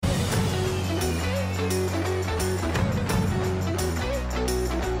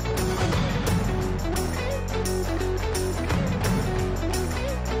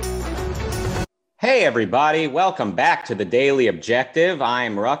Hey, everybody. Welcome back to the Daily Objective.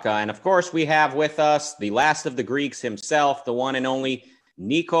 I'm Rucka. And of course, we have with us the last of the Greeks himself, the one and only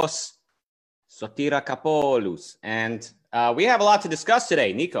Nikos Sotirakopoulos. And we have a lot to discuss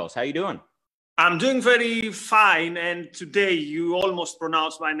today. Nikos, how you doing? I'm doing very fine. And today you almost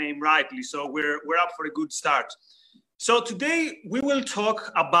pronounced my name rightly. So we're up for a good start. So today we will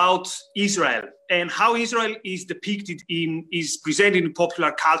talk about Israel and how Israel is is presented in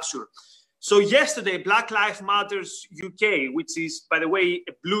popular culture. So yesterday, Black Lives Matters UK, which is, by the way,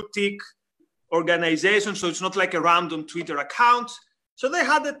 a blue tick organization, so it's not like a random Twitter account. So they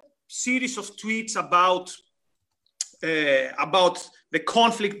had a series of tweets about the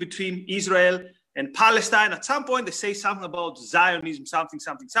conflict between Israel and Palestine. At some point, they say something about Zionism,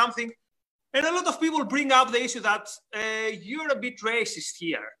 something. And a lot of people bring up the issue that you're a bit racist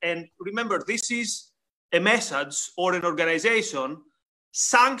here. And remember, this is a message or an organization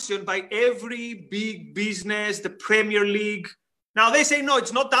sanctioned by every big business, the Premier League. Now they say, no,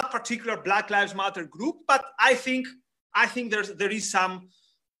 it's not that particular Black Lives Matter group, but I think there is some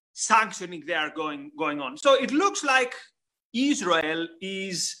sanctioning there going on. So it looks like Israel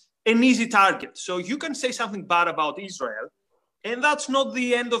is an easy target. So you can say something bad about Israel, and that's not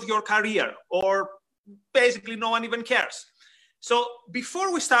the end of your career, or basically no one even cares. So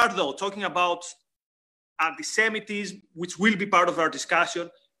before we start, though, talking about anti-Semitism, which will be part of our discussion,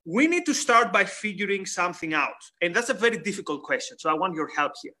 we need to start by figuring something out. And that's a very difficult question. So I want your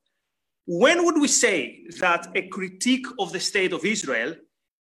help here. When would we say that a critique of the state of Israel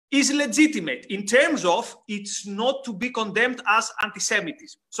is legitimate in terms of it's not to be condemned as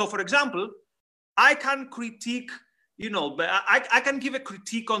anti-Semitism? So, for example, I can critique, I can give a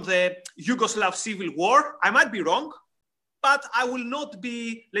critique on the Yugoslav civil war. I might be wrong, but I will not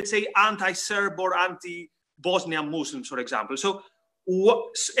be, let's say, anti-Serb or anti-Bosnian Muslims, for example. So,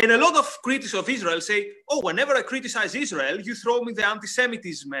 and a lot of critics of Israel say, oh, whenever I criticize Israel, you throw me the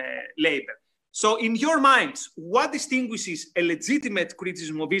anti-Semitism label. So in your mind, what distinguishes a legitimate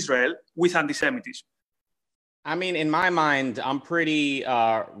criticism of Israel with anti-Semitism? I mean, in my mind, I'm pretty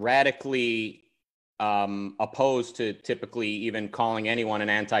radically opposed to typically even calling anyone an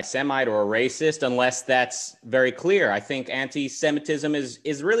anti-Semite or a racist, unless that's very clear. I think anti-Semitism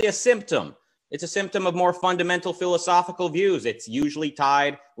is really a symptom. It's a symptom of more fundamental philosophical views. It's usually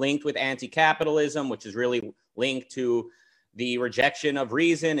linked with anti-capitalism, which is really linked to the rejection of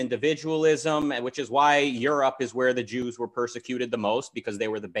reason, individualism, which is why Europe is where the Jews were persecuted the most, because they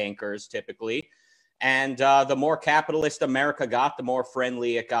were the bankers typically. And the more capitalist America got, the more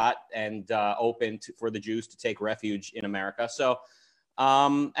friendly it got and open for the Jews to take refuge in America. So,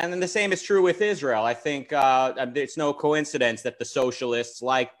 and then the same is true with Israel. I think it's no coincidence that the socialists,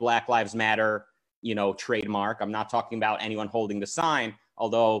 like Black Lives Matter, trademark. I'm not talking about anyone holding the sign,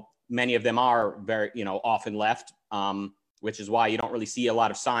 although many of them are very, often left, which is why you don't really see a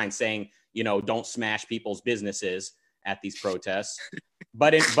lot of signs saying, don't smash people's businesses at these protests.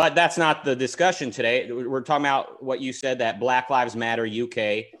 But that's not the discussion today. We're talking about what you said, that Black Lives Matter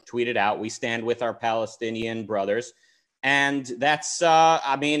UK tweeted out, we stand with our Palestinian brothers. And that's,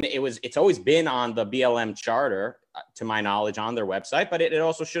 it's always been on the BLM charter, to my knowledge, on their website, but it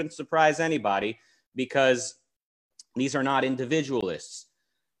also shouldn't surprise anybody because these are not individualists.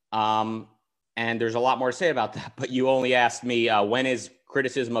 And there's a lot more to say about that, but you only asked me, when is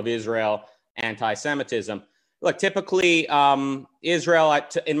criticism of Israel anti-Semitism? Look, typically, Israel,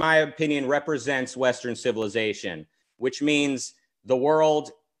 in my opinion, represents Western civilization, which means the world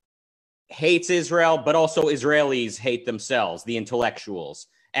hates Israel, but also Israelis hate themselves, the intellectuals.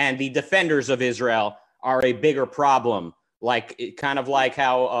 And the defenders of Israel are a bigger problem, kind of like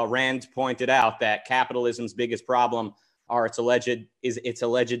how Rand pointed out that capitalism's biggest problem are its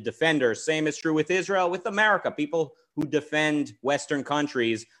alleged defenders. Same is true with Israel, with America. People who defend Western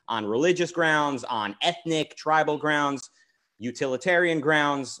countries on religious grounds, on ethnic, tribal grounds, utilitarian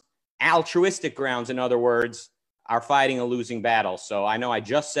grounds, altruistic grounds, in other words, are fighting a losing battle. So I know I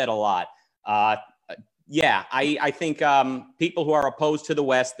just said a lot. I think people who are opposed to the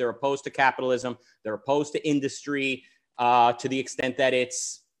West, they're opposed to capitalism, they're opposed to industry to the extent that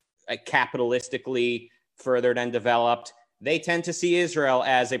it's capitalistically furthered and developed. They tend to see Israel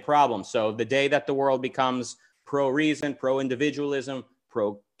as a problem. So the day that the world becomes pro-reason, pro-individualism,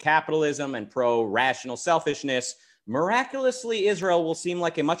 pro-capitalism, and pro-rational selfishness, miraculously, Israel will seem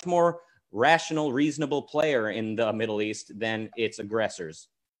like a much more rational, reasonable player in the Middle East than its aggressors.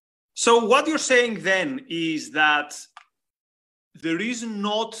 So what you're saying then is that there is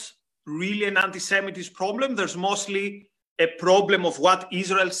not really an anti-Semitism problem. There's mostly a problem of what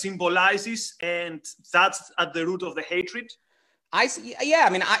Israel symbolizes, and that's at the root of the hatred? I see, yeah, I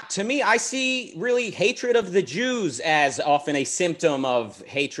mean, to me, I see really hatred of the Jews as often a symptom of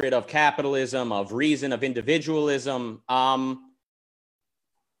hatred of capitalism, of reason, of individualism.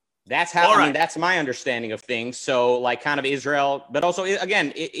 That's how, All I mean, right. that's my understanding of things. So, like, kind of Israel, but also,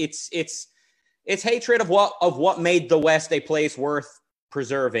 again, it's hatred of what made the West a place worth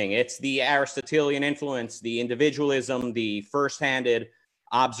preserving. It's the Aristotelian influence, the individualism, the first-handed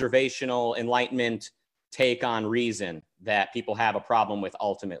observational Enlightenment take on reason that people have a problem with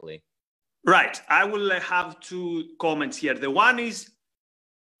ultimately. Right. I will have two comments here. The one is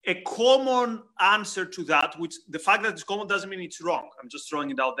a common answer to that, which the fact that it's common doesn't mean it's wrong. I'm just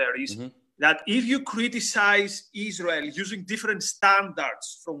throwing it out there, is that if you criticize Israel using different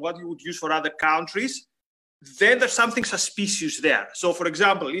standards from what you would use for other countries, then there's something suspicious there. So, for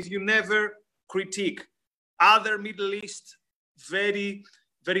example, if you never critique other Middle East very,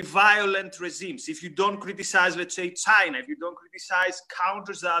 very violent regimes, if you don't criticize, let's say, China, if you don't criticize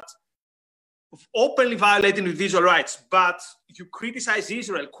countries that openly violating individual rights, but you criticize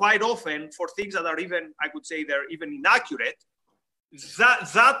Israel quite often for things that are even, I could say, they're even inaccurate,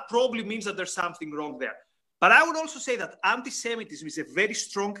 that probably means that there's something wrong there. But I would also say that anti-Semitism is a very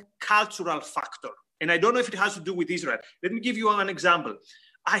strong cultural factor. And I don't know if it has to do with Israel. Let me give you an example.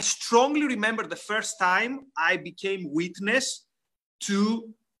 I strongly remember the first time I became witness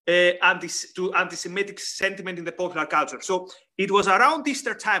to anti-Semitic sentiment in the popular culture. So it was around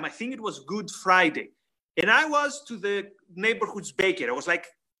Easter time. I think it was Good Friday. And I was to the neighborhood's baker. I was like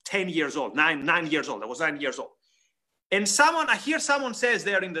 10 years old, nine years old. I was 9 years old. And I hear someone says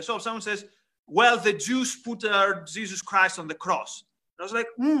there in the shop, someone says, well, the Jews put Jesus Christ on the cross. I was like,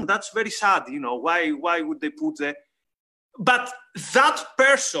 that's very sad. You know, why would they put the... But that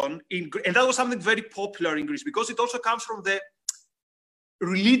person, and that was something very popular in Greece, because it also comes from the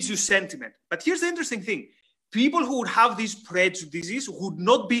religious sentiment. But here's the interesting thing. People who would have these prejudices would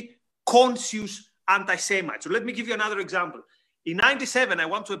not be conscious anti-Semites. So let me give you another example. In 97, I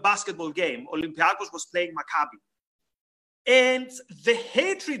went to a basketball game. Olympiacos was playing Maccabi. And the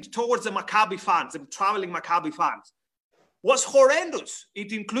hatred towards the Maccabi fans, the traveling Maccabi fans, was horrendous.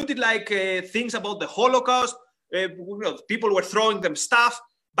 It included things about the Holocaust. People were throwing them stuff.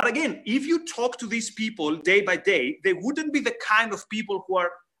 But again, if you talk to these people day by day, they wouldn't be the kind of people who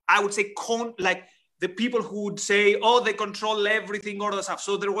are, I would say, like the people who would say, oh, they control everything, all that stuff.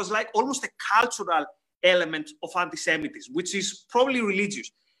 So there was like almost a cultural element of anti-Semitism, which is probably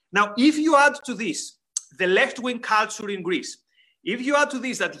religious. Now, if you add to this the left-wing culture in Greece, if you add to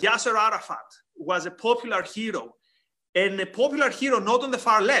this that Yasser Arafat was a popular hero, and a popular hero not on the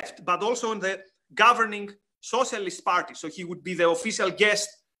far left, but also in the governing Socialist Party, so he would be the official guest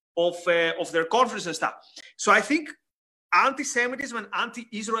of their conference and stuff. So I think anti-Semitism and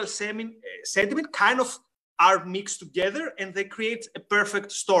anti-Israel sentiment kind of are mixed together, and they create a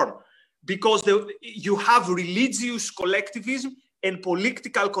perfect storm, because you have religious collectivism and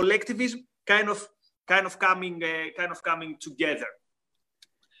political collectivism kind of coming together.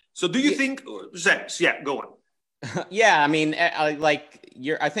 So do you think? Yeah, go on. Yeah, I mean,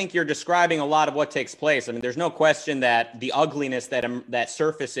 I think you're describing a lot of what takes place. I mean, there's no question that the ugliness that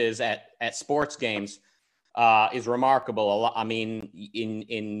surfaces at sports games is remarkable. I mean,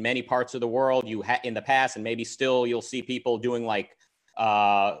 in many parts of the world, in the past, and maybe still, you'll see people doing like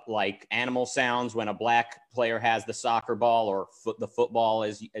animal sounds when a black player has the soccer ball, or the football,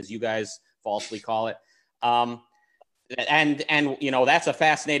 as you guys falsely call it. And that's a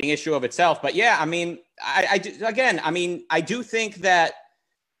fascinating issue of itself. But yeah, I mean, I do think that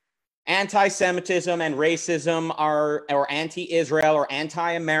anti-Semitism and racism or anti-Israel or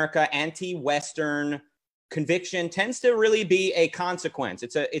anti-America, anti-Western conviction tends to really be a consequence.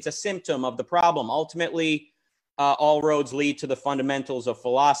 It's a symptom of the problem. Ultimately, all roads lead to the fundamentals of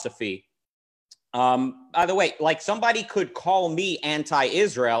philosophy. By the way, like, somebody could call me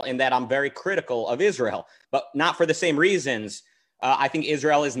anti-Israel in that I'm very critical of Israel, but not for the same reasons. I think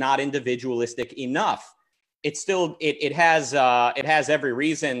Israel is not individualistic enough. It has every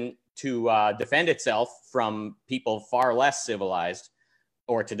reason to defend itself from people far less civilized,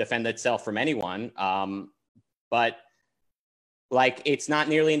 or to defend itself from anyone. But like, it's not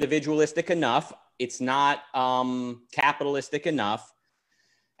nearly individualistic enough. It's not capitalistic enough.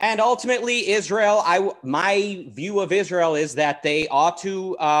 And ultimately, Israel, my view of Israel is that they ought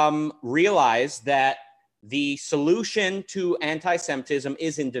to realize that the solution to anti-Semitism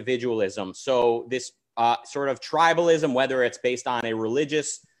is individualism. So this sort of tribalism, whether it's based on a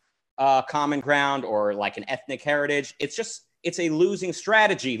religious common ground or like an ethnic heritage, it's a losing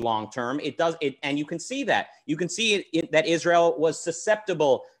strategy long term. And you can see that. You can see that Israel was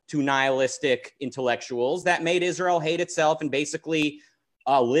susceptible to nihilistic intellectuals that made Israel hate itself and basically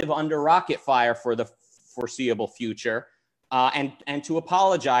live under rocket fire for the foreseeable future, and to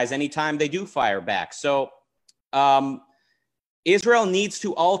apologize anytime they do fire back. So Israel needs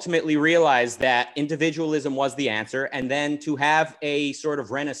to ultimately realize that individualism was the answer, and then to have a sort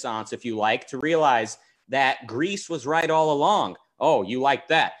of renaissance, if you like, to realize that Greece was right all along. Oh, you like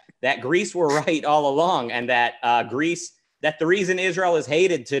that? That Greece were right all along, and that that the reason Israel is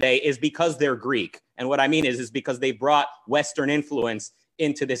hated today is because they're Greek. And what I mean is because they brought Western influence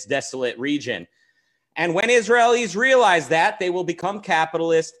into this desolate region. And when Israelis realize that, they will become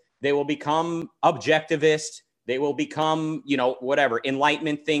capitalist, they will become objectivist, they will become, whatever,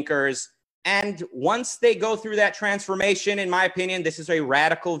 Enlightenment thinkers. And once they go through that transformation, in my opinion, this is a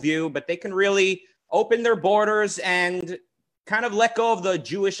radical view, but they can really open their borders and kind of let go of the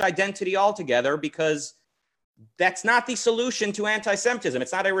Jewish identity altogether, because that's not the solution to anti-Semitism.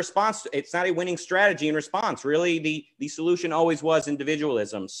 It's not a response. It's not a winning strategy in response. Really, the solution always was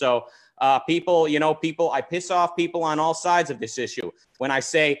individualism. So people, I piss off people on all sides of this issue when I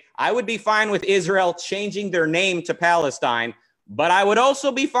say I would be fine with Israel changing their name to Palestine, but I would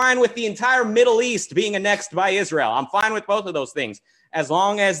also be fine with the entire Middle East being annexed by Israel. I'm fine with both of those things, as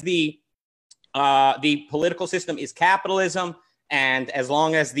long as the political system is capitalism, and as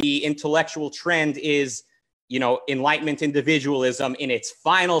long as the intellectual trend is, Enlightenment individualism in its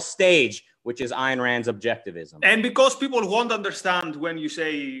final stage, which is Ayn Rand's objectivism. And because people won't understand when you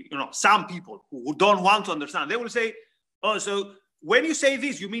say, some people who don't want to understand, they will say, oh, so when you say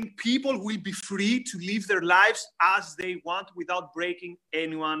this, you mean people will be free to live their lives as they want without breaking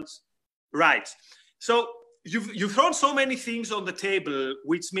anyone's rights. So you've thrown so many things on the table,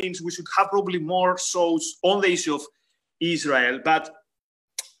 which means we should have probably more shows on the issue of Israel. But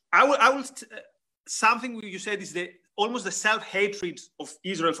I will something you said is almost the self-hatred of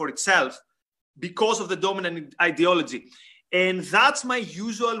Israel for itself because of the dominant ideology. And that's my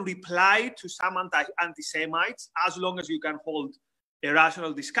usual reply to some anti-Semites, as long as you can hold a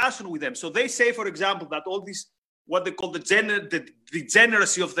rational discussion with them. So they say, for example, that all this, what they call the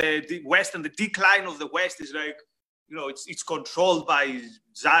degeneracy of the West and the decline of the West is like, it's controlled by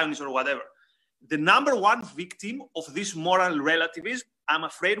Zionists or whatever. The number one victim of this moral relativism, I'm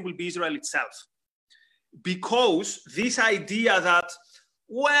afraid, will be Israel itself. Because this idea that,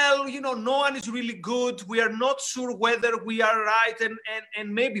 well, no one is really good, we are not sure whether we are right,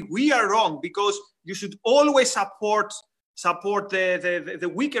 and maybe we are wrong, because you should always support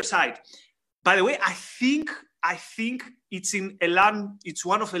the weaker side. By the way, I think it's in it's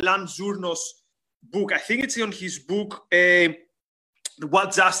one of Elan Zurno's book. I think it's on his book,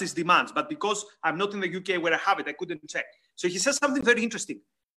 What Justice Demands. But because I'm not in the UK where I have it, I couldn't check. So he says something very interesting.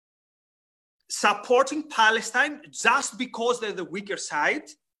 Supporting Palestine just because they're the weaker side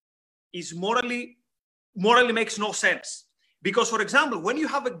is morally makes no sense. Because, for example, when you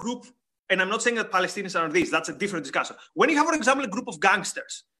have a group, and I'm not saying that Palestinians are this, that's a different discussion. When you have, for example, a group of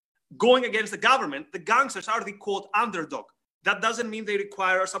gangsters going against the government, the gangsters are the, quote, underdog. That doesn't mean they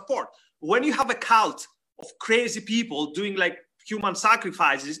require our support. When you have a cult of crazy people doing like human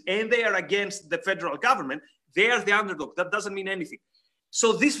sacrifices and they are against the federal government, they are the underdog. That doesn't mean anything.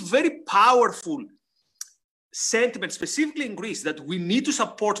 So this very powerful sentiment, specifically in Greece, that we need to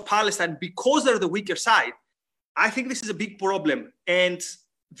support Palestine because they're the weaker side, I think this is a big problem. And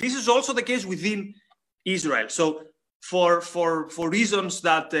this is also the case within Israel. So for reasons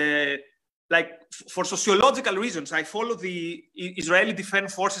that, for sociological reasons, I follow the Israeli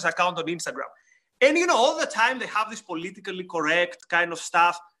Defense Forces account on Instagram. And, all the time they have this politically correct kind of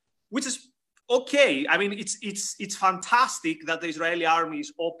stuff, which is okay. I mean, it's fantastic that the Israeli army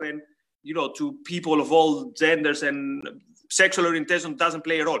is open, to people of all genders, and sexual orientation doesn't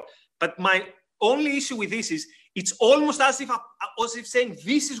play a role. But my only issue with this is it's almost as if saying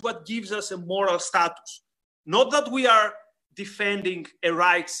this is what gives us a moral status. Not that we are defending a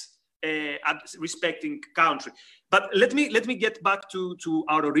rights respecting country. But let me get back to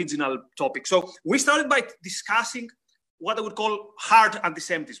our original topic. So we started by discussing what I would call hard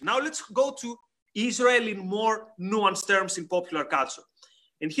anti-Semitism. Now let's go to Israel in more nuanced terms in popular culture.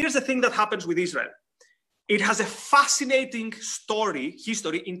 And here's the thing that happens with Israel. It has a fascinating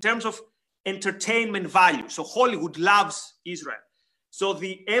history in terms of entertainment value. So Hollywood loves Israel. So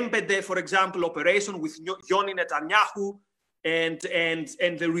the Embed, for example, operation with Yoni Netanyahu and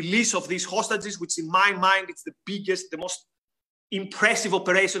the release of these hostages, which in my mind, it's the biggest, the most impressive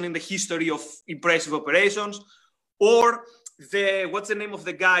operation in the history of impressive operations. Or what's the name of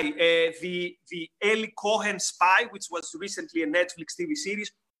the guy? The Eli Cohen Spy, which was recently a Netflix TV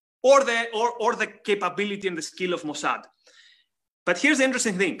series, or the capability and the skill of Mossad. But here's the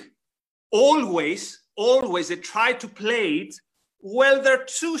interesting thing. Always they try to play it, well, there are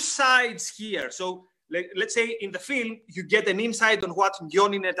two sides here. So let's say in the film, you get an insight on what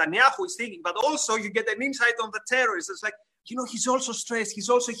Yoni Netanyahu is thinking, but also you get an insight on the terrorists. It's like, he's also stressed. He's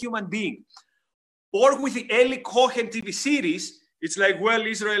also a human being. Or with the Eli Cohen TV series, it's like, well,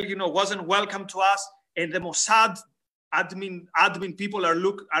 Israel, wasn't welcome to us. And the Mossad admin people are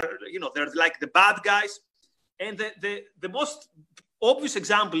they're like the bad guys. And the most obvious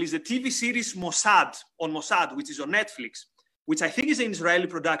example is the TV series Mossad, which is on Netflix, which I think is an Israeli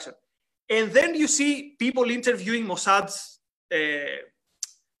production. And then you see people interviewing Mossad's,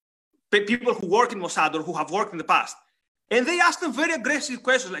 people who work in Mossad or who have worked in the past. And they ask them very aggressive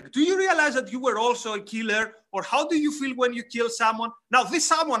questions like, do you realize that you were also a killer? Or how do you feel when you kill someone? Now, this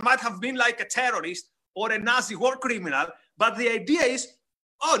someone might have been like a terrorist or a Nazi war criminal, but the idea is,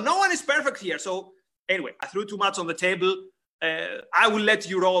 no one is perfect here. So anyway, I threw too much on the table. I will let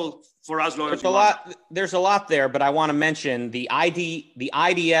you roll for as long as you want. There's a lot there, but I want to mention the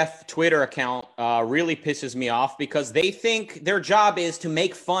IDF Twitter account really pisses me off because they think their job is to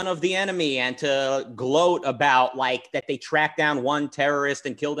make fun of the enemy and to gloat about that they tracked down one terrorist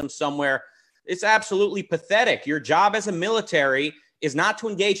and killed him somewhere. It's absolutely pathetic. Your job as a military is not to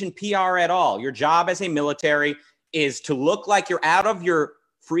engage in PR at all. Your job as a military is to look like you're out of your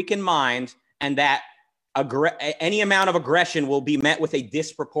freaking mind and that any amount of aggression will be met with a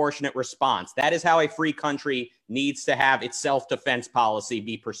disproportionate response. That is how a free country needs to have its self-defense policy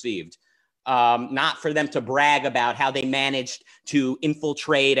be perceived. Not for them to brag about how they managed to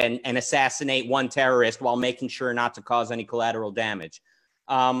infiltrate and assassinate one terrorist while making sure not to cause any collateral damage.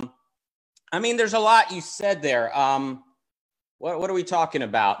 There's a lot you said there. What are we talking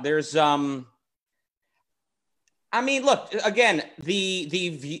about? There's, look, again,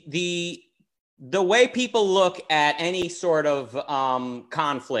 the way people look at any sort of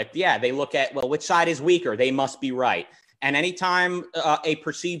conflict, they look at, which side is weaker? They must be right. And anytime a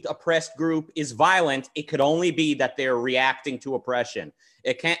perceived oppressed group is violent, it could only be that they're reacting to oppression.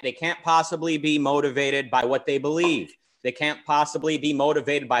 They can't possibly be motivated by what they believe. They can't possibly be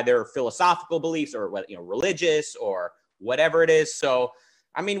motivated by their philosophical beliefs or religious or whatever it is. So,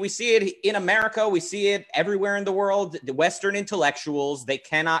 we see it in America. We see it everywhere in the world. The Western intellectuals, they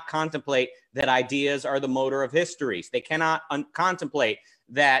cannot contemplate that ideas are the motor of histories. They cannot contemplate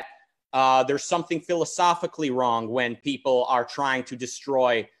that there's something philosophically wrong when people are trying to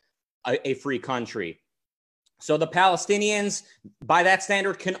destroy a free country. So the Palestinians, by that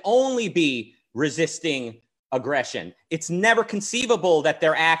standard, can only be resisting aggression. It's never conceivable that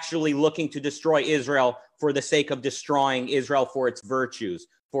they're actually looking to destroy Israel for the sake of destroying Israel for its virtues,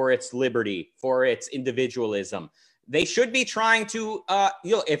 for its liberty, for its individualism. They should be trying to,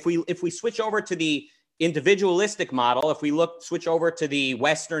 if we switch over to the individualistic model, if we switch over to the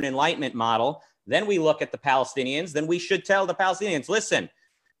Western Enlightenment model, then we look at the Palestinians, then we should tell the Palestinians, listen,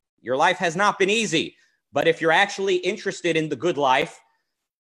 your life has not been easy, but if you're actually interested in the good life,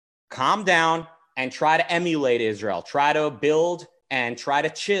 calm down and try to emulate Israel, try to build and try to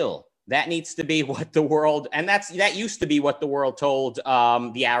chill. That needs to be what the world, and that used to be what the world told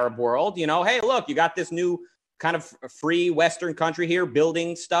the Arab world. Hey, look, you got this new kind of free Western country here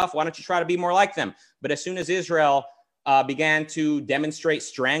building stuff. Why don't you try to be more like them? But as soon as Israel began to demonstrate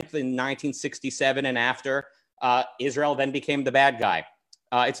strength in 1967 and after, Israel then became the bad guy.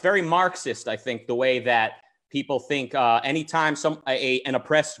 It's very Marxist, I think, the way that people think anytime an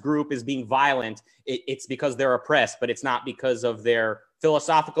oppressed group is being violent, it's because they're oppressed, but it's not because of their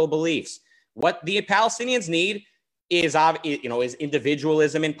philosophical beliefs. What the Palestinians need is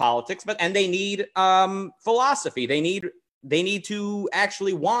individualism in politics, and they need philosophy. They need to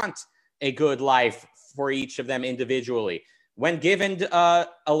actually want a good life for each of them individually. When given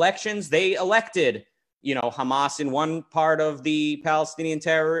elections, they elected, Hamas in one part of the Palestinian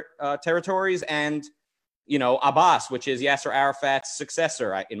territories and, Abbas, which is Yasser Arafat's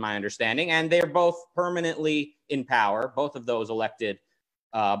successor, in my understanding, and they're both permanently in power. Both of those elected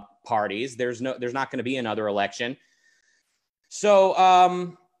parties. There's not going to be another election. So,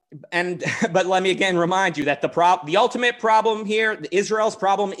 but let me again remind you that the ultimate problem here, Israel's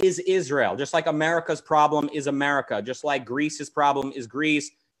problem is Israel, just like America's problem is America, just like Greece's problem is Greece,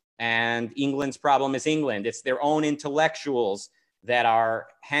 and England's problem is England. It's their own intellectuals that are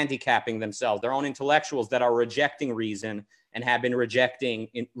handicapping themselves, their own intellectuals that are rejecting reason and have been rejecting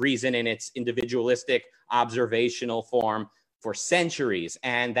reason in its individualistic observational form for centuries.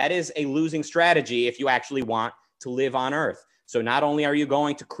 And that is a losing strategy if you actually want to live on Earth. So not only are you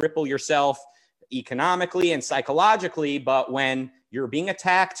going to cripple yourself economically and psychologically, but when you're being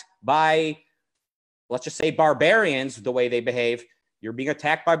attacked by let's just say barbarians, the way they behave, you're being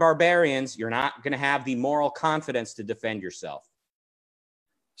attacked by barbarians. You're not going to have the moral confidence to defend yourself.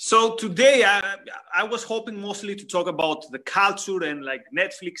 So today, I was hoping mostly to talk about the culture and like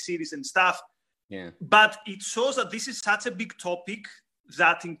Netflix series and stuff. Yeah. But it shows that this is such a big topic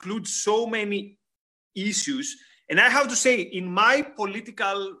that includes so many issues. And I have to say, in my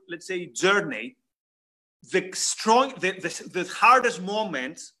political, let's say, journey, the hardest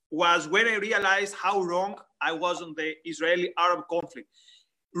moment was when I realized how wrong I was on the Israeli-Arab conflict.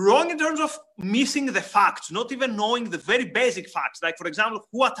 Wrong in terms of missing the facts, not even knowing the very basic facts. Like, for example,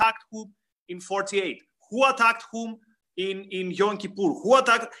 who attacked whom in 48? Who attacked whom in Yom Kippur? Who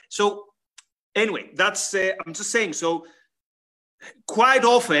attacked? So anyway, that's, I'm just saying, so quite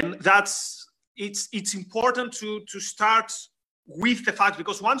often it's important to start with the facts,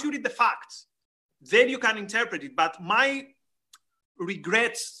 because once you read the facts, then you can interpret it. But my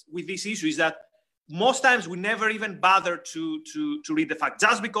regrets with this issue is that most times we never even bother to read the fact,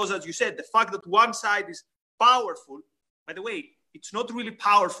 just because, as you said, the fact that one side is powerful. By the way, it's not really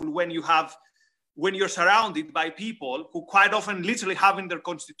powerful when you're surrounded by people who quite often literally have in their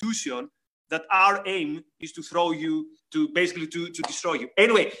constitution that our aim is to throw you, to basically to destroy you.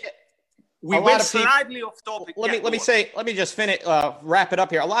 Anyway, we went slightly off topic. Let me just wrap it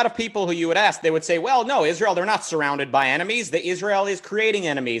up here. A lot of people who you would ask, they would say, well, no, Israel, they're not surrounded by enemies. Israel is creating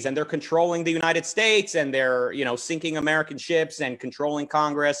enemies, and they're controlling the United States, and they're, sinking American ships and controlling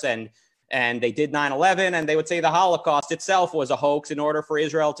Congress, and they did 9/11, and they would say the Holocaust itself was a hoax in order for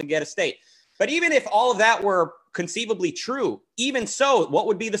Israel to get a state. But even if all of that were conceivably true, even so, what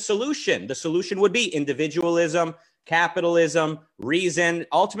would be the solution? The solution would be individualism, capitalism, reason.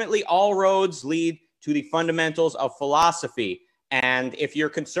 Ultimately, all roads lead to the fundamentals of philosophy. And if you're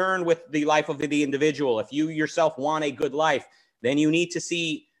concerned with the life of the individual, if you yourself want a good life, then you need to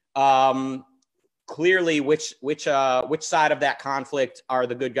see clearly which side of that conflict are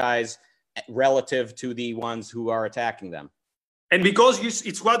the good guys relative to the ones who are attacking them. And because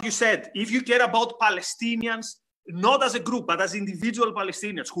it's what you said, if you care about Palestinians, not as a group, but as individual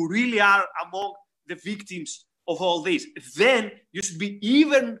Palestinians who really are among the victims of all this, then you should be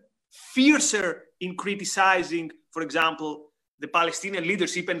even fiercer in criticizing, for example, the Palestinian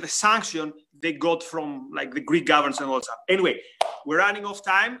leadership and the sanction they got from like the Greek governments and all that. Anyway, we're running off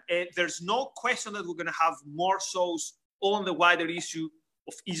time, and there's no question that we're going to have more shows on the wider issue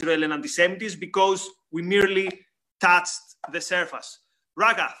of Israel and anti-Semitism, because we merely touched the surface.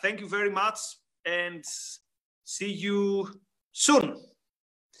 Rucka, thank you very much, and see you soon.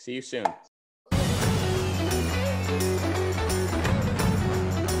 See you soon.